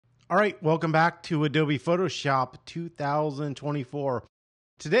All right, welcome back to Adobe Photoshop 2024.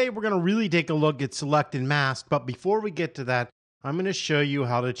 Today we're going to really take a look at select and mask, but before we get to that, I'm going to show you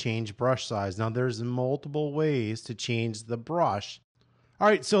how to change brush size. Now there's multiple ways to change the brush. All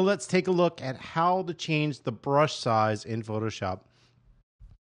right, so let's take a look at how to change the brush size in Photoshop.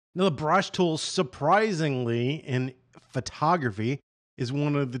 Now the brush tool, surprisingly, in photography is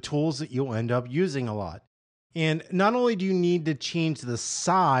one of the tools that you'll end up using a lot. And not only do you need to change the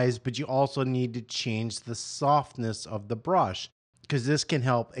size, but you also need to change the softness of the brush, because this can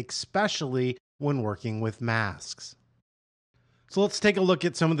help, especially when working with masks. So let's take a look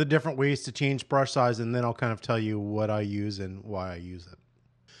at some of the different ways to change brush size, and then I'll kind of tell you what I use and why I use it.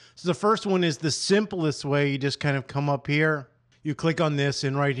 So the first one is the simplest way. You just kind of come up here, you click on this,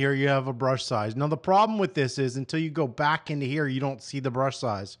 and right here you have a brush size. Now the problem with this is until you go back into here, you don't see the brush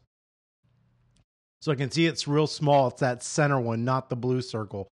size. So I can see it's real small. It's that center one, not the blue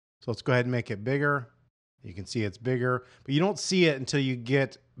circle. So let's go ahead and make it bigger. You can see it's bigger, but you don't see it until you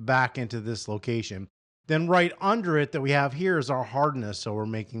get back into this location. Then right under it that we have here is our hardness. So we're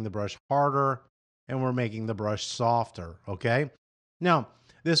making the brush harder and we're making the brush softer, okay? Now,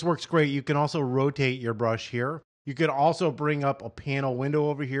 this works great. You can also rotate your brush here. You could also bring up a panel window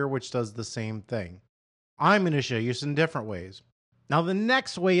over here, which does the same thing. I'm going to show you some different ways. Now, the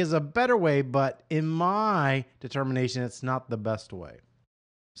next way is a better way, but in my determination, it's not the best way.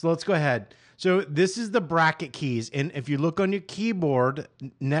 So let's go ahead. So this is the bracket keys. And if you look on your keyboard,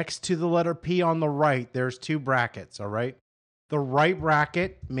 next to the letter P on the right, there's two brackets, all right? The right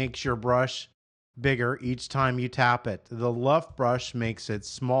bracket makes your brush bigger each time you tap it. The left brush makes it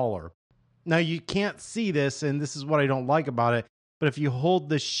smaller. Now, you can't see this, and this is what I don't like about it, but if you hold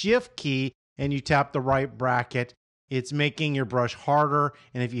the Shift key and you tap the right bracket, it's making your brush harder,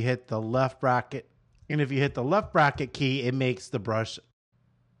 and if you hit the left bracket, key, it makes the brush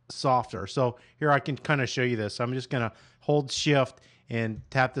softer. So here I can kind of show you this. So I'm just going to hold Shift and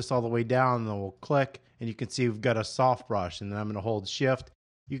tap this all the way down, and then we'll click, and you can see we've got a soft brush. And then I'm going to hold Shift.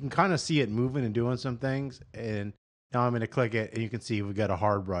 You can kind of see it moving and doing some things, and now I'm going to click it, and you can see we've got a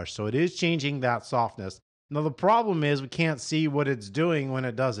hard brush. So it is changing that softness. Now the problem is we can't see what it's doing when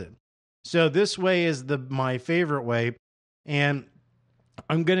it does it. So this way is my favorite way, and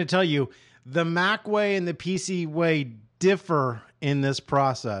I'm going to tell you, the Mac way and the PC way differ in this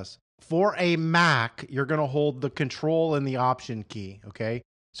process. For a Mac, you're going to hold the Control and the Option key, okay?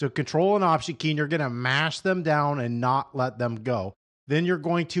 So Control and Option key, and you're going to mash them down and not let them go. Then you're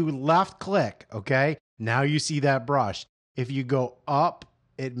going to left click, okay? Now you see that brush. If you go up,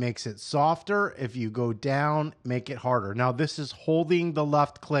 it makes it softer. If you go down, make it harder. Now this is holding the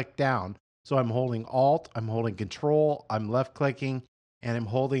left click down. So I'm holding Alt, I'm holding Control, I'm left clicking, and I'm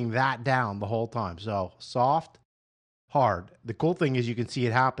holding that down the whole time. So soft, hard. The cool thing is you can see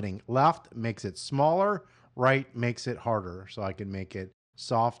it happening. Left makes it smaller, right makes it harder. So I can make it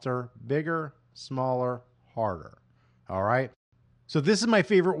softer, bigger, smaller, harder. All right. So this is my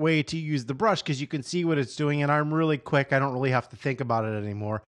favorite way to use the brush because you can see what it's doing, and I'm really quick. I don't really have to think about it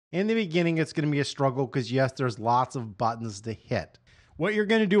anymore. In the beginning, it's going to be a struggle because yes, there's lots of buttons to hit. What you're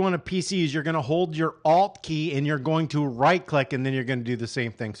going to do on a PC is you're going to hold your Alt key and you're going to right click, and then you're going to do the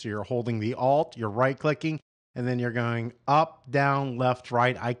same thing. So you're holding the Alt, you're right clicking, and then you're going up, down, left,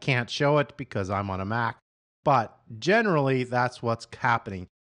 right. I can't show it because I'm on a Mac, but generally that's what's happening.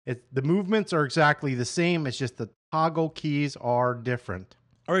 The movements are exactly the same. It's just the toggle keys are different.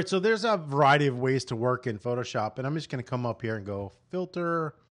 All right, so there's a variety of ways to work in Photoshop, and I'm just going to come up here and go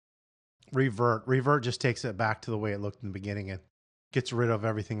Filter, Revert. Revert just takes it back to the way it looked in the beginning and gets rid of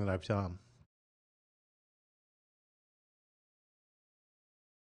everything that I've done.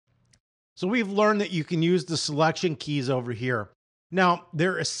 So we've learned that you can use the selection keys over here. Now,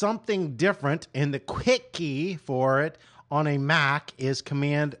 there is something different, and the quick key for it on a Mac is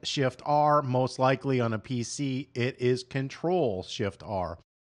Command-Shift-R. Most likely on a PC, it is Control-Shift-R.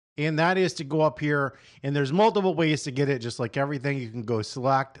 And that is to go up here, and there's multiple ways to get it, just like everything. You can go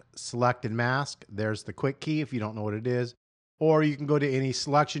Select, and Mask. There's the quick key if you don't know what it is. Or you can go to any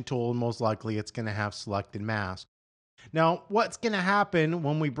selection tool, and most likely it's going to have Select and Mask. Now, what's going to happen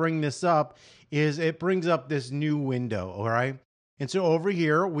when we bring this up is it brings up this new window, all right? And so over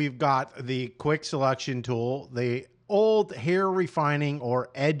here, we've got the quick selection tool, the old hair refining or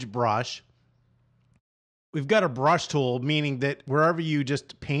edge brush. We've got a brush tool, meaning that wherever you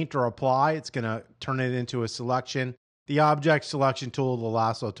just paint or apply, it's going to turn it into a selection. The object selection tool, the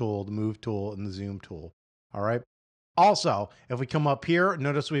lasso tool, the move tool, and the zoom tool. All right. Also, if we come up here,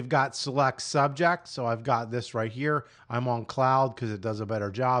 notice we've got select subject. So I've got this right here. I'm on cloud because it does a better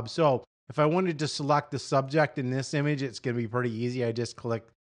job. So if I wanted to select the subject in this image, it's going to be pretty easy. I just click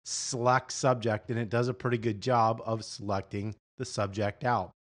select subject, and it does a pretty good job of selecting the subject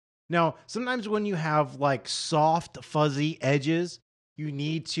out. Now, sometimes when you have like soft, fuzzy edges, you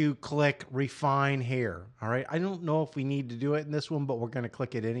need to click refine hair. All right. I don't know if we need to do it in this one, but we're going to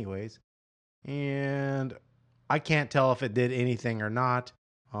click it anyways. And I can't tell if it did anything or not.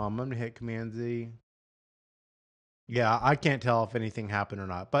 I'm going to hit Command Z. Yeah, I can't tell if anything happened or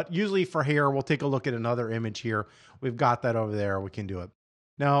not. But usually for hair, we'll take a look at another image here. We've got that over there. We can do it.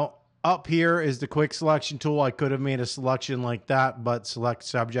 Now, up here is the quick selection tool. I could have made a selection like that, but select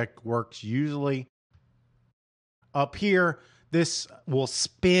subject works usually. Up here, this will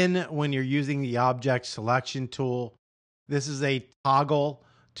spin when you're using the object selection tool. This is a toggle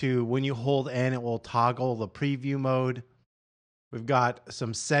to when you hold N, it will toggle the preview mode. We've got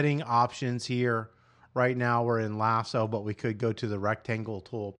some setting options here. Right now we're in lasso, but we could go to the rectangle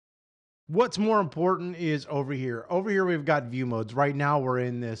tool. What's more important is over here. Over here we've got view modes. Right now we're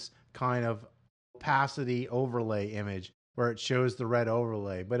in this kind of opacity overlay image where it shows the red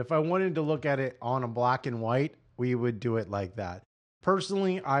overlay. But if I wanted to look at it on a black and white, we would do it like that.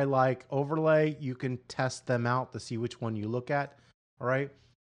 Personally, I like overlay. You can test them out to see which one you look at. All right.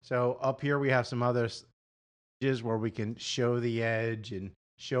 So up here we have some other where we can show the edge and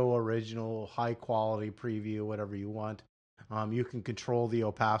show original high quality preview, whatever you want. You can control the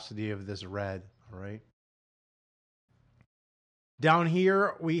opacity of this red. All right. Down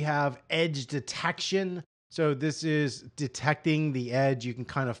here we have edge detection. So this is detecting the edge. You can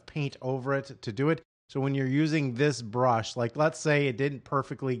kind of paint over it to do it. So when you're using this brush, like let's say it didn't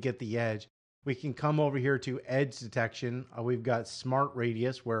perfectly get the edge, we can come over here to edge detection. We've got smart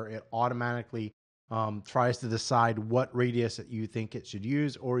radius where it automatically tries to decide what radius that you think it should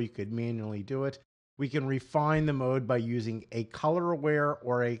use, or you could manually do it. We can refine the mode by using a color aware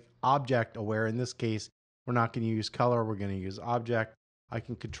or a object aware. In this case, we're not going to use color, we're going to use object. I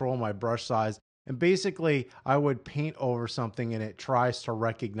can control my brush size. And basically, I would paint over something and it tries to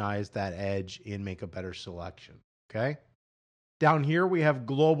recognize that edge and make a better selection. Okay. Down here, we have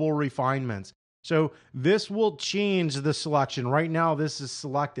global refinements. So this will change the selection. Right now, this is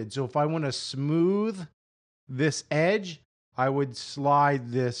selected. So if I want to smooth this edge, I would slide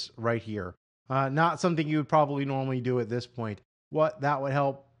this right here. Not something you would probably normally do at this point. What that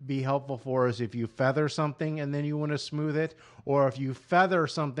would be helpful for is if you feather something and then you want to smooth it, or if you feather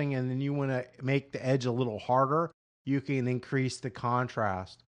something and then you want to make the edge a little harder, you can increase the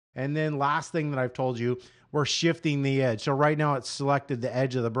contrast. And then last thing that I've told you, we're shifting the edge. So right now it's selected the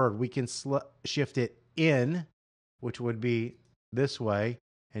edge of the bird. We can shift it in, which would be this way.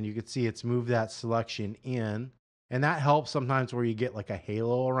 And you can see it's moved that selection in. And that helps sometimes where you get like a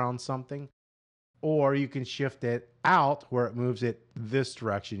halo around something. Or you can shift it out where it moves it this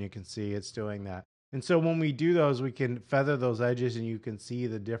direction. You can see it's doing that. And so when we do those, we can feather those edges and you can see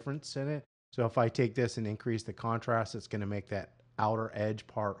the difference in it. So if I take this and increase the contrast, it's going to make that outer edge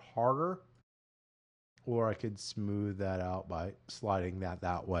part harder. Or I could smooth that out by sliding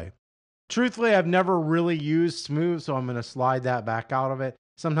that way. Truthfully, I've never really used smooth, so I'm going to slide that back out of it.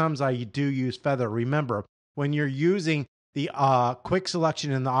 Sometimes I do use feather. Remember, when you're using the quick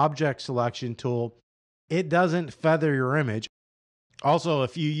selection and the object selection tool, it doesn't feather your image. Also,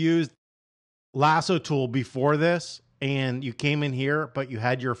 if you used lasso tool before this and you came in here, but you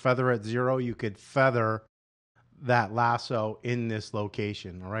had your feather at 0, you could feather that lasso in this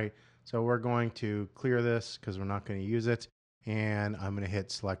location. All right. So we're going to clear this because we're not going to use it. And I'm going to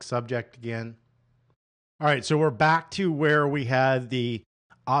hit select subject again. All right. So we're back to where we had the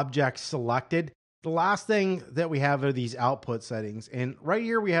object selected. The last thing that we have are these output settings. And right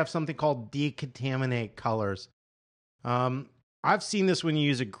here we have something called decontaminate colors. I've seen this when you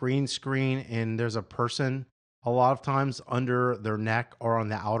use a green screen and there's a person a lot of times under their neck or on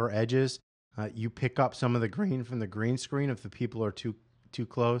the outer edges. You pick up some of the green from the green screen if the people are too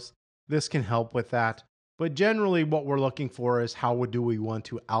close. This can help with that. But generally what we're looking for is how do we want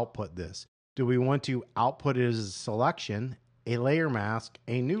to output this? Do we want to output it as a selection, a layer mask,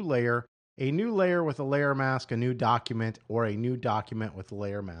 a new layer with a layer mask, a new document, or a new document with a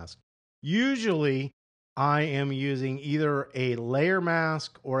layer mask? Usually I am using either a layer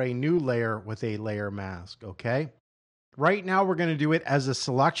mask or a new layer with a layer mask, okay? Right now we're going to do it as a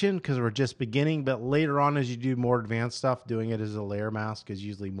selection because we're just beginning, but later on as you do more advanced stuff, doing it as a layer mask is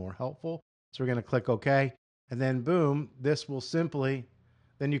usually more helpful. So we're going to click OK, and then boom, this will simply,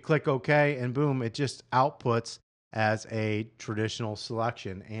 then you click OK, and boom, it just outputs as a traditional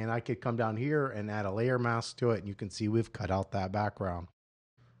selection. And I could come down here and add a layer mask to it, and you can see we've cut out that background.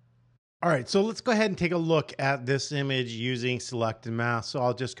 All right, so let's go ahead and take a look at this image using select and mask. So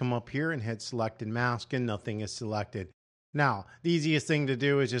I'll just come up here and hit select and mask, and nothing is selected. Now, the easiest thing to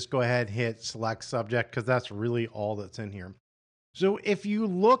do is just go ahead and hit select subject because that's really all that's in here. So if you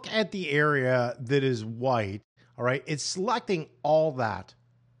look at the area that is white, all right, it's selecting all that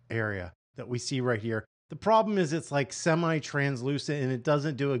area that we see right here. The problem is it's like semi-translucent and it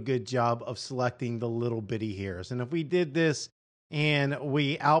doesn't do a good job of selecting the little bitty hairs. And if we did this and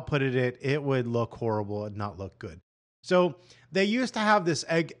we outputted it, it would look horrible and not look good. So they used to have this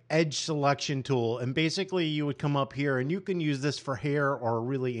edge selection tool, and basically you would come up here and you can use this for hair or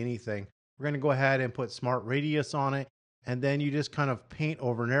really anything. We're going to go ahead and put smart radius on it, and then you just kind of paint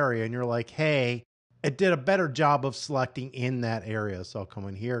over an area and you're like, hey, it did a better job of selecting in that area. So I'll come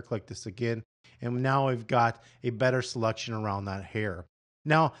in here, click this again, and now we've got a better selection around that hair.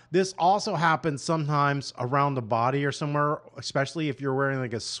 Now, this also happens sometimes around the body or somewhere, especially if you're wearing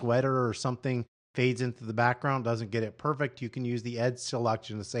like a sweater or something fades into the background, doesn't get it perfect. You can use the edge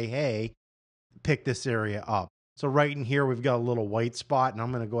selection to say, hey, pick this area up. So right in here, we've got a little white spot, and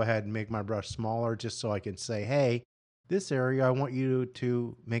I'm going to go ahead and make my brush smaller just so I can say, hey, this area, I want you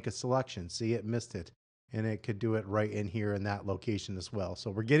to make a selection. See, it missed it. And it could do it right in here in that location as well.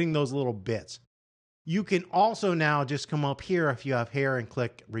 So we're getting those little bits. You can also now just come up here if you have hair and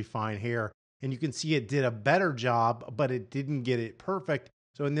click refine hair. And you can see it did a better job, but it didn't get it perfect.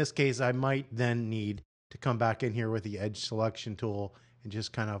 So in this case, I might then need to come back in here with the edge selection tool and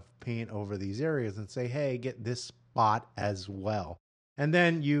just kind of paint over these areas and say, hey, get this spot as well. And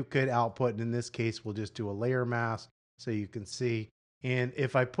then you could output, and in this case, we'll just do a layer mask so you can see. And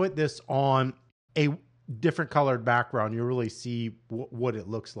if I put this on a different colored background, you'll really see what it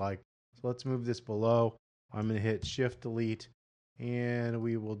looks like. So let's move this below. I'm going to hit Shift Delete, and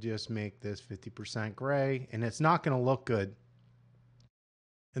we will just make this 50% gray, and it's not going to look good.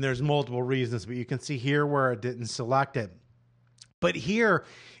 And there's multiple reasons, but you can see here where it didn't select it. But here,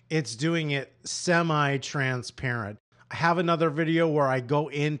 it's doing it semi-transparent. I have another video where I go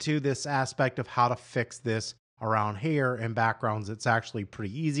into this aspect of how to fix this around hair and backgrounds. It's actually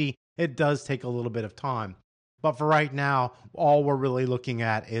pretty easy. It does take a little bit of time. But for right now, all we're really looking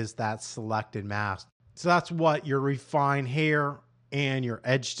at is that selected mask. So that's what your refine hair and your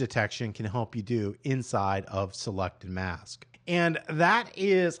edge detection can help you do inside of selected mask. And that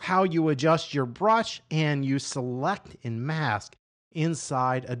is how you adjust your brush and you select and mask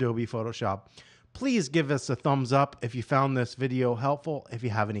inside Adobe Photoshop. Please give us a thumbs up if you found this video helpful. If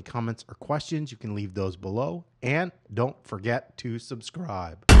you have any comments or questions, you can leave those below. And don't forget to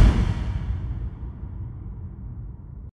subscribe.